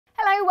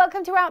Hello,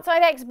 welcome to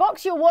Outside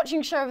Xbox, your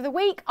watching show of the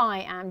week.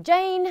 I am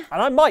Jane.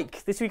 And I'm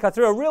Mike. This week I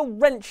threw a real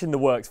wrench in the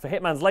works for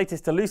Hitman's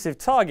latest elusive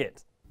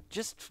target.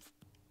 Just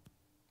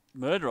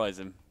murderize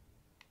him.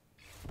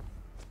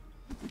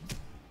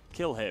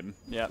 Kill him,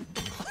 yeah.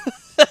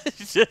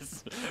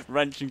 Just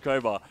wrench and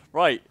crowbar.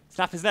 Right,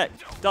 snap his neck.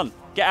 Done.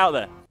 Get out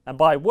there. And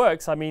by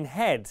works, I mean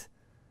head.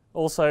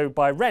 Also,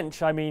 by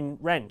wrench, I mean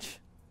wrench.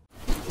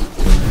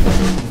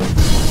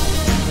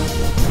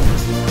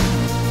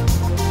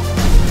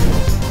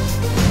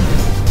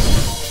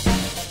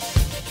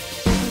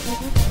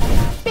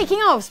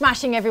 Speaking of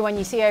smashing everyone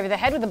you see over the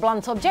head with a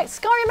blunt object,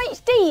 Skyrim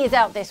HD is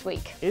out this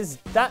week. Is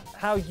that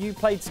how you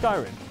played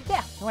Skyrim?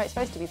 Yeah, the way it's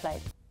supposed to be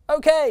played.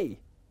 Okay!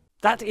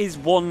 That is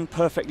one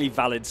perfectly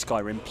valid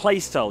Skyrim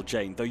playstyle,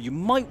 Jane, though you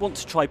might want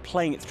to try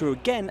playing it through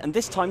again and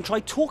this time try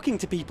talking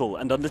to people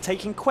and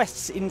undertaking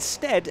quests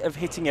instead of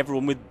hitting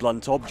everyone with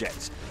blunt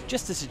objects.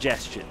 Just a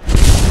suggestion.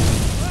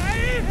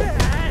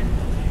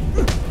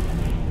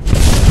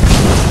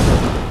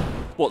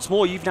 What's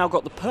more, you've now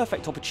got the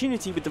perfect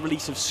opportunity with the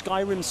release of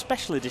Skyrim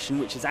Special Edition,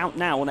 which is out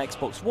now on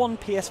Xbox One,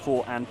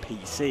 PS4 and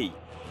PC.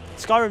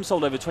 Skyrim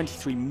sold over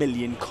 23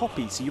 million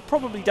copies, so you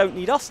probably don't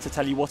need us to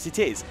tell you what it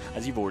is,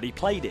 as you've already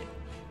played it.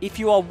 If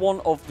you are one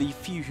of the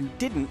few who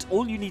didn't,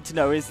 all you need to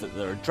know is that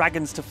there are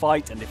dragons to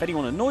fight, and if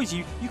anyone annoys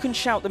you, you can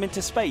shout them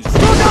into space.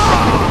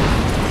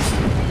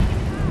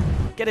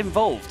 Get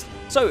involved.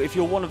 So, if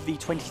you're one of the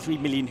 23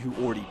 million who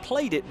already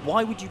played it,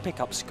 why would you pick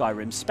up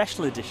Skyrim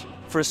Special Edition?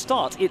 For a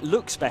start, it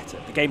looks better.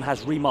 The game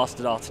has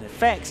remastered art and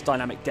effects,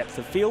 dynamic depth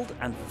of field,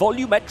 and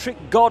volumetric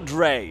god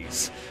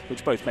rays,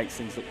 which both makes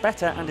things look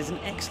better and is an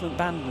excellent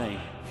band name.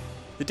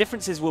 The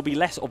differences will be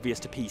less obvious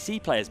to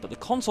PC players, but the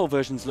console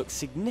versions look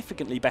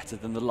significantly better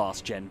than the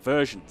last gen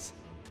versions.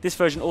 This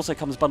version also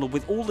comes bundled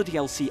with all the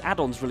DLC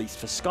add-ons released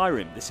for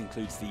Skyrim. This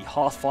includes the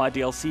Hearthfire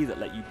DLC that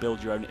let you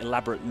build your own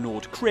elaborate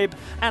Nord crib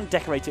and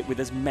decorate it with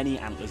as many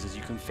antlers as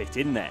you can fit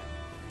in there.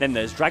 Then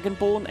there's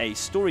Dragonborn, a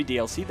story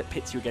DLC that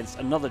pits you against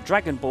another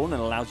Dragonborn and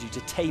allows you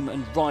to tame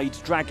and ride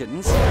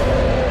dragons.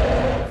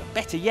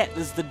 Better yet,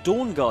 there's the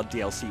Dawnguard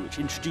DLC, which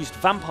introduced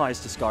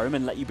vampires to Skyrim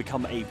and let you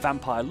become a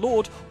vampire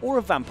lord or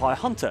a vampire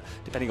hunter,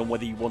 depending on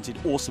whether you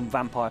wanted awesome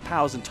vampire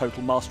powers and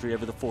total mastery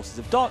over the forces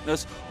of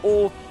darkness,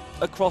 or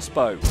a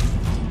crossbow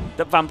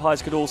that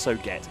vampires could also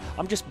get.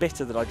 I'm just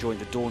bitter that I joined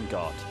the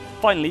Dawnguard.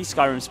 Finally,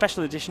 Skyrim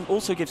Special Edition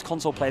also gives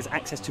console players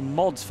access to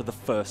mods for the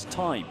first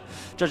time.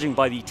 Judging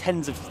by the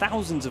tens of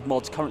thousands of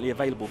mods currently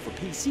available for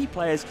PC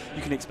players,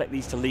 you can expect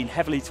these to lean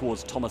heavily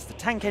towards Thomas the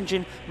Tank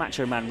Engine,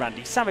 Macho Man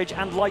Randy Savage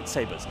and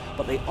lightsabers,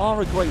 but they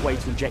are a great way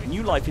to inject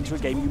new life into a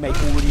game you may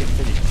already have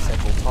finished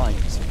several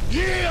times.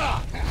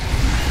 Yeah!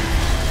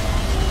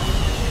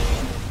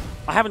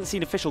 I haven't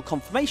seen official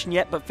confirmation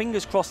yet, but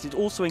fingers crossed it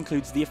also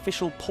includes the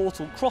official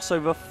Portal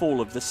crossover Fall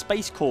of the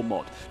Space Core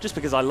mod, just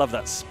because I love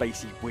that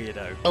spacey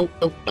weirdo. Oh,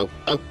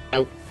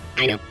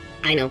 I know,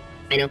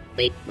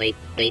 wait,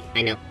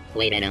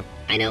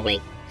 I know,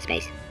 wait,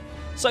 space.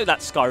 So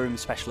that's Skyrim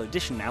Special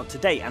Edition out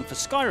today, and for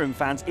Skyrim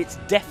fans, it's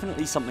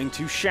definitely something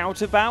to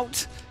shout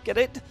about. Get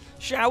it?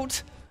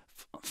 Shout?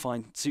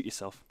 Fine, suit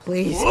yourself.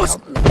 Please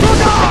help.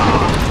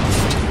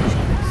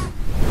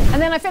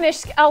 And then I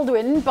finished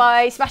Alduin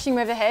by smashing him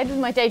over the head with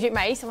my Daedric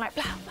mace. I'm like,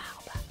 blah, blah,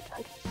 blah,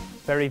 blah.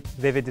 Very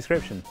vivid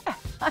description. Yeah,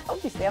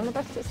 obviously I'm the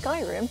best at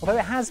Skyrim. Although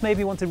it has made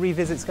me want to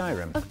revisit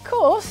Skyrim. Of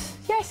course,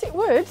 yes it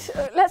would.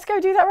 Let's go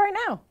do that right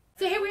now.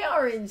 So here we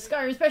are in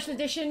Skyrim Special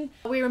Edition.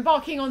 We're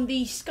embarking on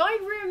the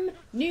Skyrim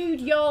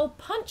Nude Jarl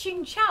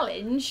Punching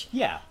Challenge.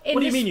 Yeah.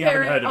 What do you mean you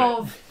haven't heard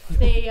of it?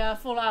 The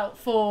Fallout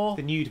 4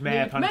 the Nude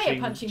Mayor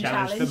Punching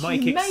Challenge that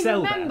Mike you may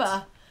excelled remember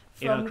at.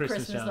 From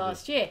Christmas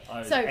last year.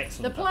 So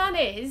the plan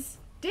is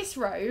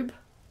disrobe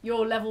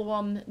your level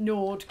 1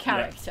 Nord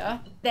character,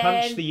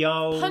 then punch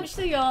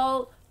the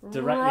Jarl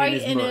right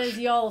in his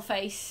Jarl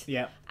face,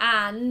 yep.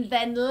 And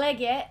then leg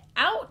it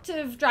out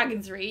of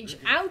Dragonsreach,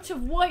 out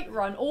of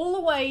Whiterun, all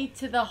the way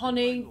to the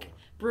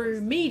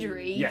Honningbrew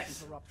Meadery.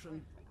 Yes.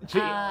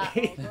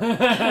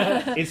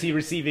 Is he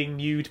receiving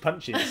nude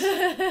punches?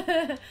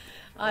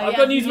 I've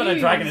got news about a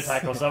dragon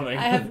attack or something.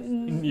 I have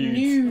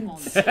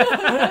nudes.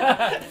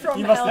 From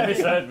you must have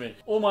misheard me.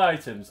 All my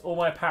items, all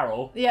my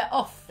apparel. Yeah,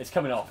 off. It's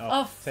coming off.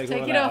 Off. Take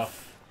it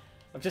off.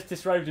 I've just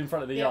disrobed in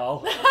front of the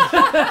Jarl.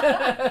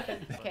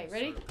 Okay,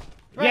 ready?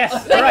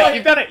 Yes, alright,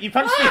 you've done it. You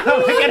punched me.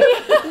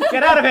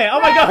 Get out of here. Oh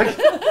my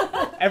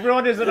god.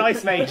 Everyone is an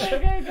ice mage.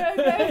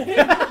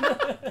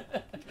 Go.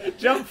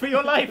 Jump for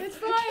your life. It's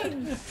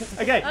fine.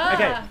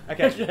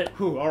 Okay.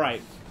 Whew,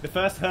 alright. The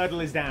first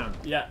hurdle is down.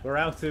 Yeah. We're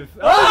out of...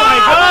 Oh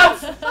my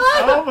god!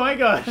 Oh my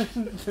god!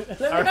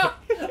 Right.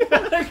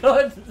 Oh my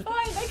god!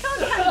 Fine, they can't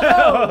catch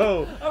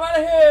Oh. I'm out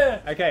of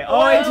here! Okay,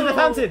 into the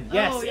fountain!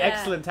 Yes,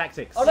 excellent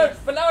tactics. Oh no,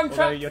 but now I'm Although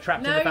trapped. you're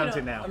trapped in the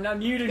fountain now. I'm now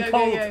nude and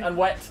cold and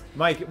wet.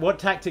 Mike, what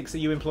tactics are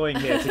you employing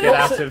here to get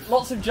out of...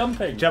 Lots of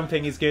jumping.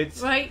 Jumping is good.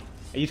 Right.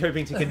 Are you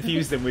hoping to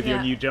confuse them with your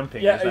new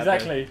jumping? Yeah,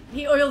 exactly.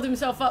 He oiled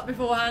himself up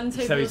beforehand,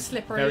 so he was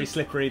slippery. Very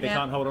slippery, they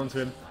can't hold on to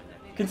him.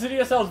 Consider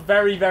yourselves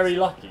very, very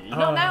lucky.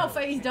 Not now,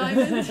 Phase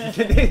Diamond.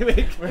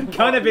 We're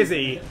kind of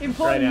busy. Important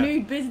right now.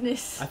 nude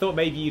business. I thought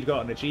maybe you'd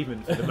got an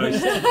achievement for the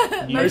most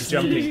nude Most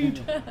jumping. nude.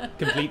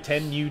 Complete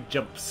 10 nude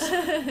jumps.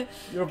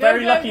 You're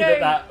very go, lucky go.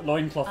 that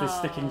loincloth is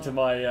sticking to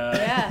my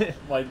Yeah.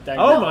 my dang.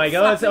 Oh my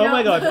god! flapping Oh my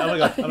up. god! Oh my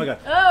god! Oh my god!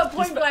 Oh,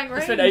 point blank He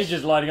range. spent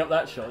ages lining up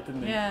that shot,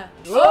 didn't he? Yeah.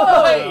 Whoa!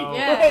 Oh,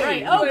 yeah, Wait,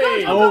 right. Oh,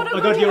 wait. God, Oh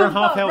my god, you're on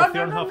half health. Run,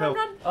 You're on run, half run, health.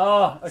 run.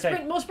 Oh, okay.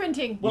 Sprint, more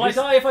sprinting. Will I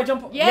die if I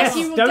jump? Yes, Yes,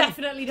 you will don't-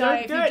 definitely die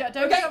if don't you do it.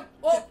 don't Okay. jump.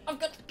 Oh, I've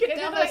got to get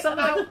down there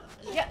somehow.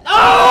 Yeah.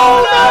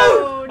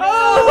 Oh no!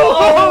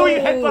 Oh, Oh, you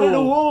headbutted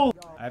a wall.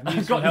 I have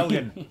news from got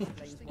Helgen.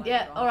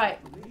 Yeah, alright.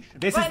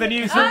 This is the Right.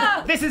 news.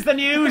 Ah! This is the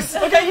news.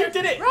 Okay, you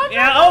did it. Run,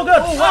 Yeah. run, Oh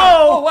god. Oh, Oh. wow.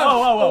 Oh. Oh, wow. Oh.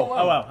 Oh, Oh.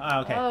 wow. Oh. Wow. Ah,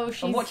 okay. Oh,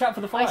 she's And watch out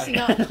for the fire. icing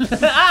up.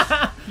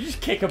 You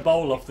just kick a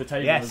bowl off the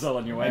table Yes, as well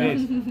on your way I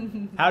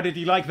in. did. How did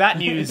you like that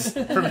news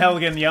from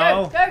Helgen, Go,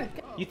 Jarl? go.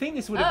 You think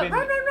this would have been?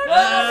 Run, run, run,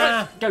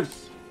 Ah. Go.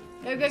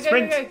 Go, go,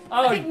 Sprint. go, go.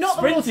 Oh, I think not the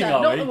sprinting, water,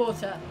 are not we? the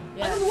water. I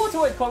Yeah. think the water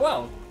worked quite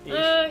well.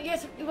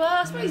 Yes, well,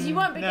 I suppose you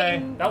won't be No.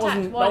 getting That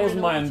wasn't attacked while you're in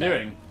the my water.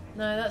 undoing.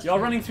 No, that's You're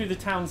true. running through the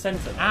town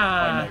centre.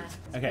 Ah. I know.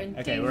 Okay.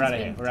 Okay. We're out of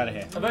here. We're out of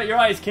here. Avert your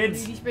eyes,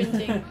 kids. Really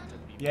sprinting.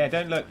 Yeah.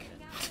 Don't look.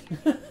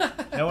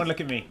 No one look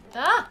at me.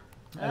 Ah!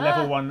 A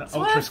level 1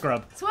 Swerve. ultra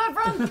scrub. Swerve,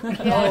 run!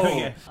 Oh.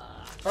 Yes.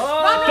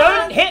 Oh,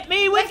 Don't hit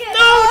me with Take no! it.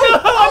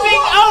 No! I'm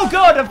being. Oh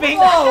god! I'm being.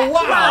 Oh,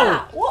 wow.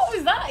 Ah, what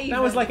was that even?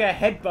 That was like a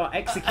headbutt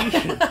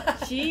execution.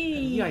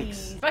 Jeez.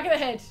 Yikes. Back of the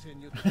head.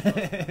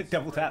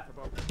 Double tap.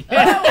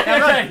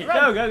 Okay.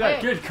 Go, go, go.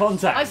 Okay. Good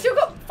contact. I've still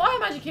got fire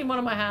magic in one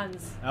of my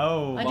hands.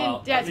 Oh. I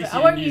Wow, didn't at deactivate least I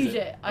you won't didn't use use it.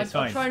 it. It's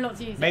I'll fine. try not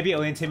to use it. Maybe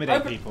it'll intimidate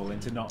Open. people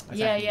into not attacking.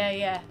 Yeah, yeah,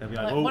 yeah. They'll be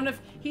like, Like "Oh." one of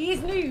he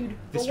is nude,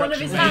 but one of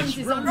his Destruction hands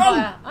rage. is on Run.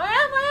 fire.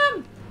 I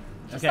am.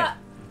 Okay.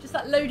 Just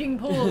that loading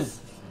pause.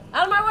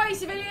 Out of my way,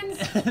 civilians!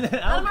 Out of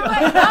Oh, my God.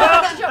 way! No,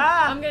 I'm gonna jump.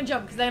 Ah. I'm gonna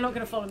jump because they're not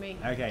gonna follow me.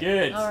 Okay.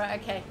 Good. All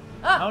right, okay.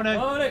 Ah, Oh no.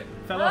 Oh no.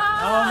 Fell off.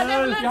 Ah, I Oh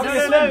never no. learned No, to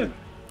no, swim. no.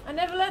 I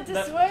never learned to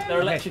They're swim.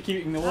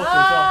 electrocuting the water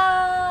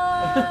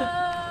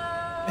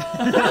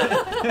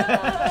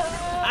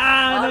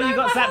Ah, Oh, no, you no,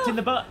 got my zapped health. in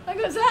the butt. I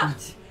got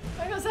zapped.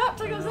 I got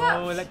zapped.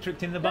 Oh,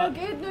 electric in the No butt.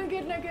 good, no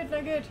good, no good,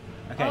 no good.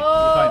 Okay, you're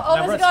Oh, fine. oh,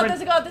 Now there's a run, guard, sprint.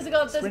 there's a guard, there's a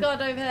guard, there's a Sprint.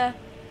 guard over here.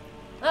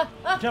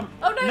 Ah. Jump.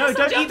 Oh no, No, that's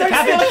not don't eat the jump.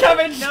 cabbage. Steal the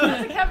cabbage.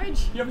 No. The cabbage.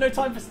 You have no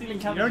time for stealing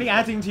cabbage. You're only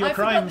adding to your I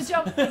crimes.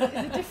 forgot the jump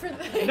is a different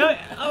thing. No.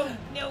 Oh,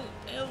 no.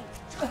 No.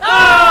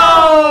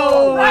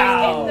 Oh! Wow.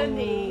 Right in the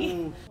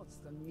knee.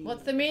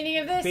 What's the meaning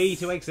of this? B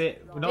to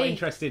exit. We're not B.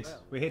 interested.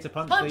 We're here to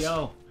punch Punch. the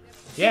Jarl.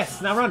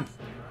 Yes, now run.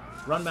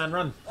 Run, man,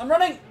 run. I'm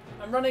running.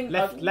 I'm running.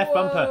 Left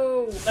bumper.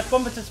 Whoa. Left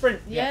bumper to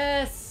sprint.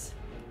 Yes.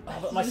 Oh,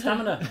 but my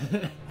stamina.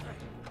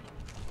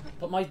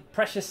 But my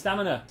precious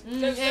stamina.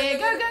 Yeah,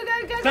 go.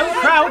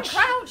 Don't crouch.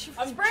 Don't crouch.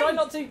 I'm Sprint. trying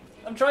not to.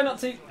 I'm trying not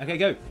to. Okay,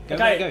 go. Go,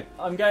 Okay, go, go.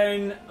 I'm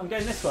going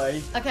this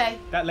way. Okay.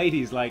 That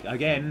lady's like,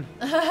 again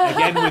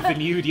with the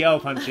nude Jarl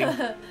punching.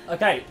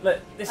 Okay, look,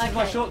 this is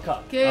my Okay.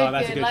 shortcut. Good, Oh,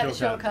 that's a good. good Like the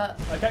shortcut.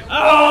 shortcut. Okay.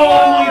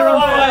 Oh, you're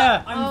on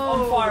fire. I'm Oh.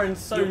 on fire and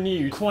so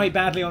nude. Quite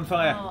badly on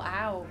fire. Oh,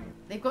 ow.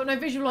 They've got no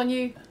visual on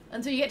you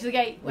until you get to the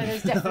gate where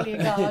there's definitely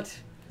a guard.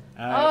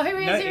 Oh, here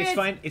he is, No, here he it's is.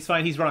 fine. It's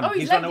fine. He's run. Oh,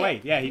 he's run left away.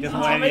 it. Yeah, he doesn't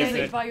Oh, want any of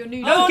amazing it. by your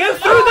nude. No, Oh, go no,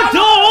 through the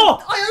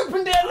door! I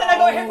opened it and then I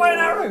got hit by an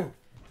arrow.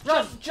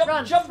 Run, Jump!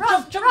 run, I'm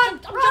run.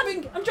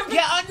 jumping! I'm jumping!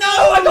 Yeah, I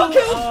No, I got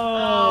killed!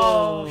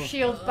 Oh,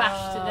 shield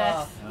bashed to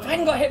death. If I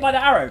hadn't got hit by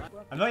the arrow.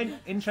 I'm not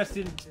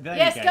interested. There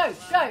Yes, you go,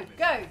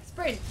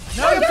 sprint.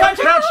 No, don't don't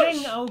crouch.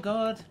 crouching. Oh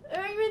god.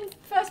 Are you in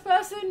first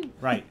person?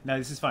 Right. No,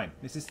 this is fine.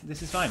 This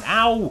is fine.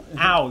 Ow!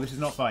 Ow! This is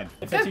not fine.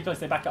 If they're too close,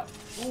 they back up.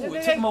 Ooh, Go,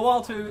 it took them a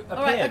while to appear.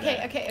 All right,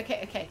 there.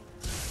 okay.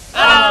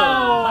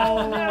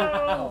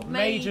 Oh! No,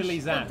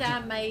 Majorly zapped.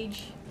 Damn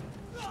mage.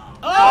 Oh!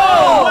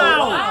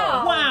 Wow!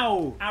 Wow.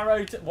 Wow!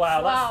 Arrow to...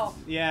 Wow, Wow.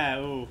 Yeah.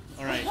 Oh.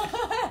 All right.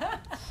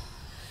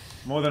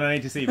 More than I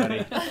need to see,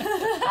 buddy.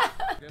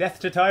 Death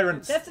to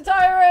tyrants. Death to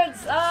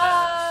tyrants.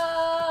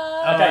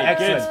 Ah. Okay, Okay,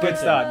 excellent. good Good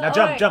start. Now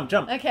jump, Alright.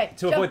 jump. Okay.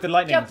 To jump, avoid the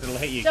lightning jump, that'll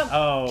hit you. Jump.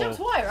 Oh. Jump's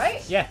Y,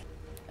 right? Yeah.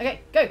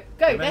 Okay, go.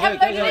 They haven't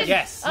Go, loaded go, in.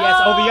 Yes. Oh,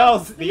 the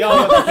Jarl's. The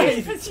Jarl's.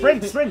 Yes.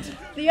 Sprint.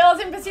 The Jarl's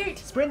in pursuit.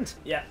 Sprint.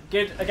 Yeah,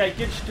 good. Okay,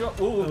 good. Good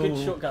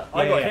Ooh. shortcut. Yeah,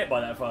 I got yeah. hit by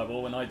that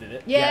fireball when I did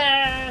it.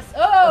 Yes.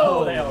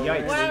 Oh. they are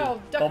Yikes.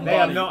 Wow. Duck Bomb They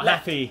are bomb. not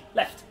Left. happy.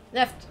 Left.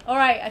 Left. All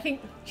right. I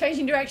think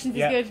changing directions is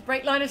Yeah. good.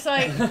 Break line of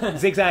sight.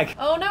 Zigzag.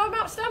 Oh no, I'm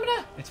out of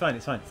stamina. It's fine.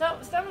 It's fine.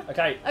 Stamina.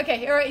 Okay.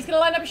 Okay. All right. He's gonna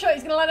line up a shot.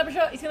 He's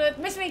gonna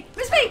miss me.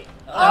 Miss me.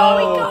 Oh, Oh,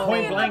 he got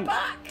point me in blank. the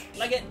back.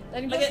 Leg it.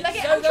 Let him Leg just it. leg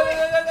it. Go, I'm go, trying.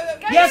 go, go, go,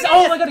 go. Yes. Go,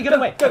 Oh my god. Get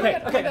away. Oh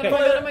Okay. my god.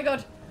 Oh my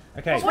god.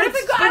 Okay. What if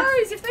they've got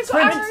arrows? If they've got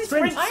Sprint, arrows,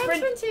 sprint, I am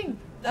sprint. sprinting.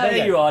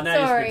 There you are.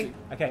 Now Sorry. you're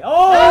sprinting. Okay.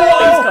 Oh,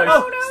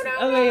 Oh.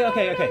 no.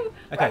 Okay.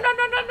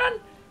 Run.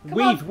 Come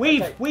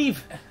Weave. on.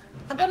 Weave.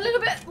 I've got a little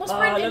bit more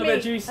sprint a in little me. bit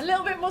of juice. A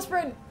little bit more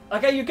sprint.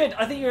 Okay, you're good.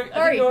 I think you're.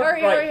 Hurry.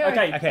 Right.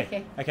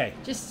 Okay. Okay.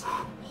 Just.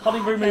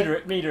 Honningbrew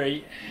Okay.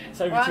 Meadery.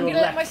 It's over Right, to I'm your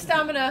gonna let left.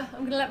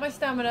 my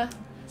stamina.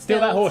 Steal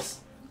that build. horse.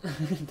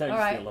 Don't All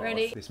right, steal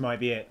ready? This might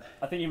be it.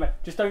 I think you may.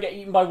 Just don't get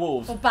eaten by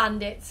wolves. Or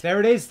bandits. There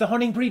it is, the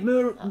Honningbrew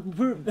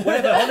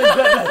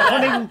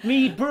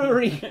Mead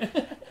Brewery.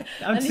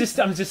 I'm just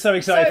so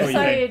excited for you.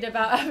 So excited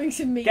about having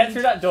some mead. Get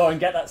through that door and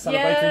get that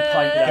celebratory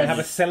pint. We're going to have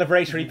a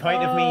celebratory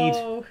pint of mead.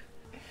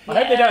 I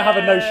hope they don't have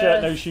a no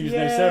shirt, no shoes,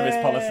 no service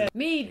policy.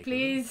 Mead,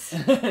 please.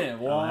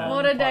 One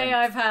What a day pint.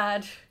 I've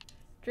had.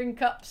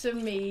 Drink up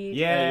some mead.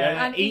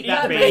 Yeah, and eat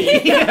that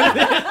mead.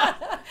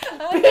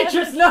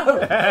 Bitches, no!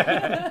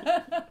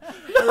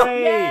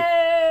 Hooray!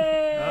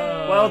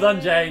 Yay! Well done,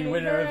 Jane,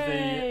 winner of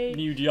Hooray! the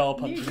Nude Jarl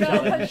Punching Nude Jarl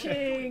Challenge.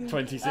 punching.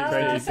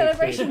 2016.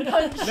 Celebration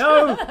punch.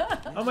 No!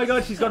 Oh my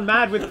god, she's gone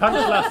mad with punch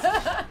lust.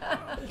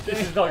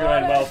 This is not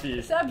going well for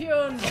you.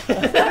 Sabjorn.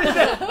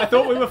 I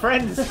thought we were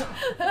friends.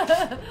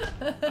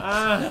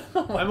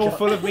 I'm all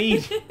full of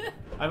mead.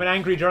 I'm an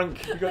angry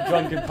drunk. You got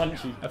drunk and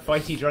punchy. A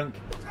fighty drunk.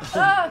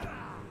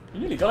 You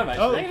nearly got him,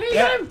 Oh, actually. Really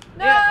yeah. him?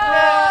 No!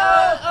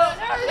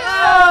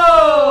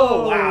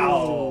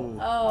 Wow!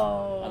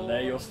 Oh. And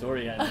there your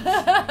story ends.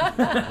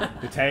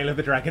 The tale of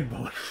the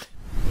Dragonborn.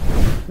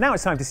 Now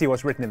it's time to see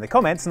what's written in the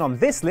comments and on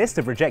this list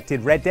of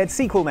rejected Red Dead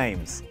sequel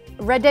names.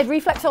 Red Dead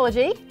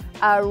Reflexology,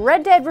 a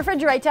Red Dead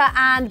Refrigerator,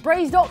 and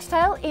Braised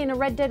Oxtail in a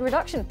Red Dead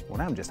Reduction. Well,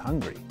 now I'm just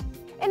hungry.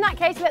 In that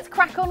case, let's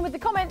crack on with the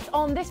comments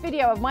on this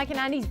video of Mike and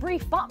Andy's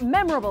brief but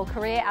memorable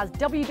career as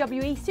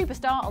WWE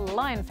superstar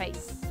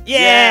Lionface.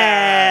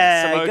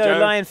 Yeah! Samoa Go Joe.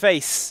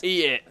 Lionface.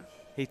 Eat it.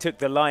 He took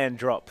the lion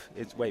drop.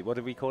 Wait, what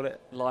did we call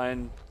it?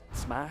 Lion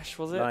smash,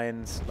 was it?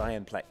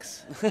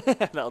 Lionplex.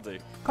 That'll do.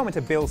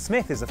 Commenter Bill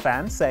Smith is a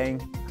fan,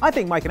 saying, I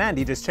think Mike and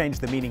Andy just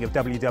changed the meaning of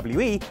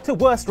WWE to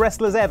worst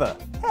wrestlers ever.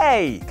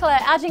 Hey! Claire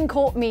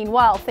Agincourt,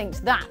 meanwhile, thinks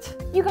that.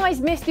 You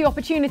guys missed the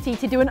opportunity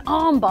to do an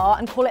arm bar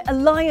and call it a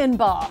lion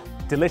bar.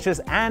 Delicious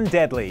and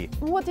deadly.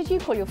 What did you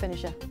call your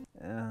finisher?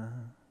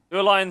 Do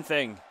a lion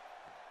thing.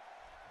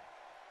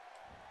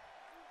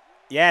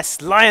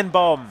 Yes, lion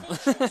bomb.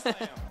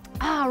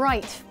 Ah,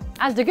 right.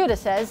 As De Gooder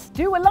says,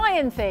 do a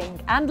lion thing,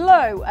 and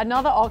lo,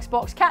 another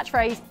Oxbox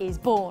catchphrase is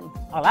born.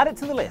 I'll add it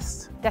to the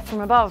list. Death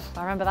from above,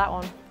 I remember that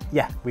one.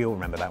 Yeah, we all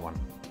remember that one.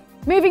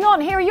 Moving on,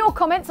 here are your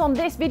comments on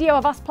this video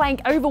of us playing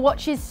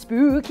Overwatch's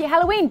spooky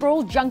Halloween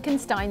brawl,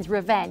 Junkenstein's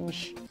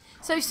Revenge.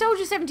 So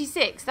Soldier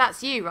 76,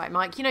 that's you, right,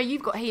 Mike? You know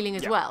you've got healing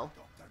as well.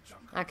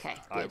 Okay,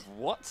 good.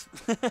 What?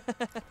 You've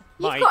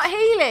got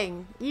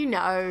healing. You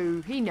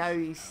know, he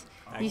knows.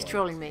 He's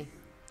trolling me.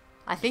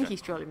 I think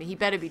he's trolling me. He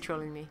better be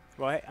trolling me.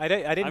 Right, I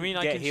didn't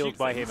I get can healed shoot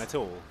by things. him at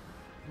all.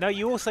 No,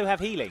 you also have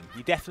healing.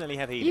 You definitely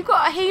have healing. You've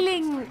got a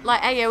healing,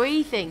 like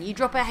AoE thing. You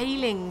drop a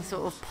healing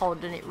sort of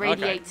pod and it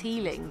radiates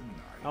healing.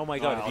 Oh my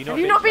god, Wow. have Have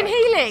you not been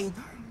healing?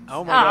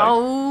 Oh my god.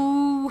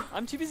 Oh.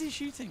 I'm too busy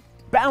shooting.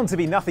 Bound to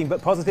be nothing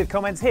but positive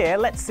comments here.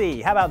 Let's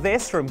see. How about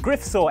this from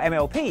Griffsaw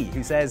MLP,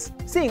 who says,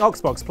 seeing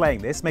Oxbox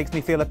playing this makes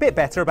me feel a bit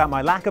better about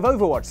my lack of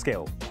Overwatch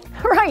skill.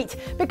 Right,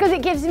 because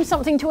it gives him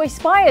something to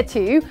aspire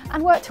to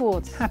and work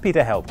towards. Happy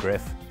to help,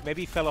 Griff.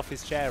 Maybe he fell off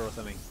his chair or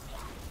something.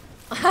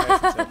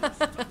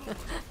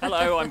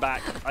 Hello, I'm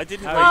back. I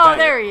didn't. Oh, really Oh, back.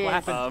 there he What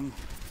is. happened?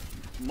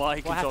 My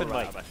controller happened, ran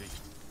Mike? out of battery.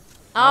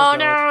 Oh God.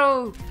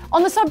 no!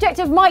 On the subject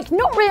of Mike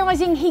not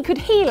realising he could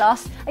heal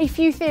us, a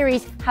few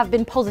theories have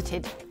been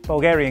posited.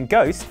 Bulgarian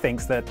Ghost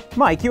thinks that,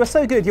 Mike, you are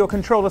so good your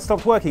controller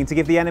stopped working to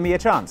give the enemy a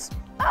chance.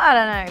 I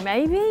don't know,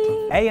 maybe?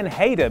 Ayan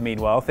Hader,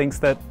 meanwhile, thinks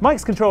that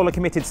Mike's controller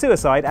committed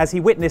suicide as he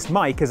witnessed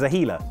Mike as a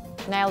healer.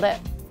 Nailed it.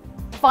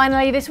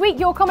 Finally, this week,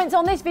 your comments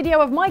on this video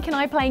of Mike and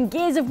I playing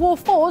Gears of War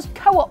 4's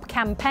co-op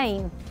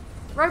campaign.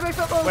 Robo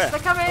footballs, Where? they're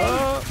coming!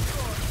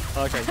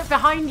 Okay.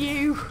 Behind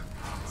you.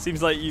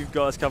 Seems like you've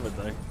got us covered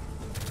though.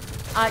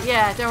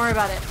 Yeah, don't worry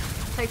about it.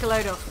 Take a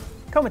load off.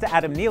 Commenter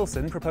Adam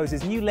Nielsen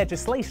proposes new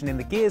legislation in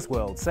the Gears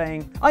world,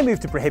 saying, I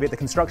move to prohibit the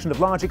construction of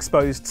large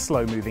exposed,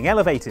 slow-moving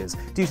elevators,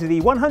 due to the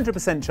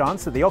 100%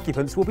 chance that the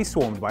occupants will be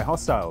swarmed by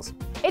hostiles.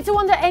 It's a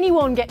wonder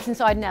anyone gets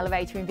inside an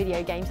elevator in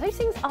video games. Those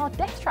things are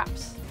death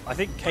traps. I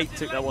think Kate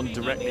took that one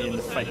directly in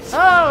the face.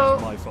 Oh!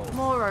 My fault.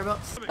 More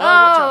robots. watch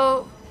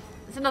Oh!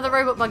 It's another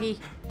robot buggy.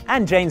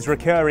 And Jane's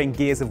recurring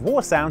Gears of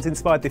War sounds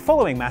inspired the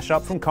following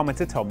mashup from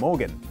commenter Tom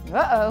Morgan.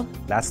 Uh-oh.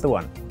 That's the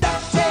one.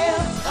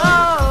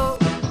 Oh!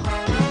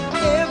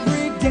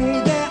 Every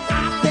day that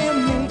I've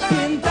been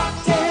making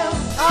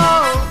ducktails.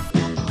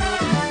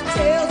 Oh!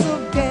 Tales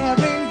of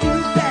daring,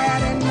 do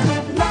that, and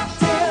good luck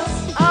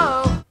tales.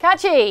 Oh!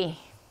 Catchy!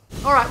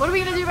 Alright, what are we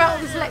going to do about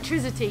all this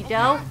electricity,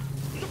 Del?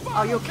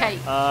 Oh, you're Kate.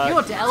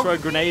 You're Del. Throw a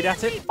grenade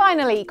at it.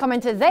 Finally,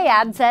 commenter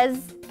Zayad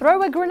says,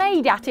 throw a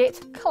grenade at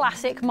it,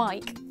 classic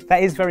Mike.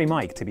 That is very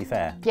Mike, to be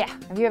fair. Yeah,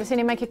 have you ever seen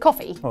him make a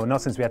coffee? Well,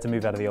 not since we had to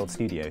move out of the old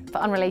studio. For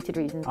unrelated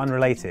reasons.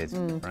 Unrelated,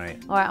 right.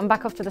 Alright, I'm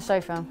back off to the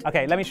sofa.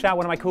 Okay, let me shout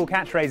one of my cool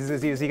catchphrases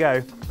as you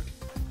go.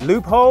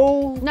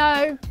 Loophole,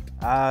 No.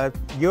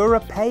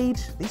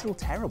 Europage. These are all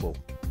terrible.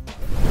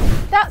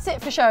 That's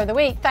it for Show of the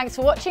Week. Thanks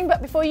for watching,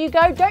 but before you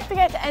go, don't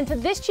forget to enter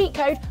this cheat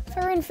code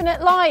for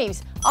infinite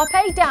lives. Up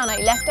A, down A,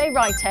 left A,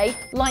 right A,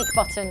 like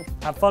button.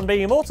 Have fun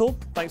being immortal.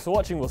 Thanks for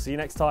watching. We'll see you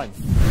next time.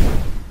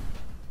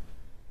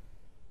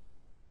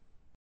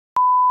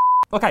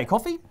 Okay,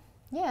 coffee?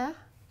 Yeah.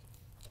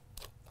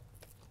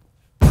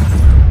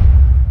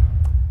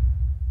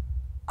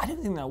 I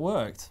don't think that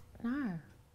worked. No.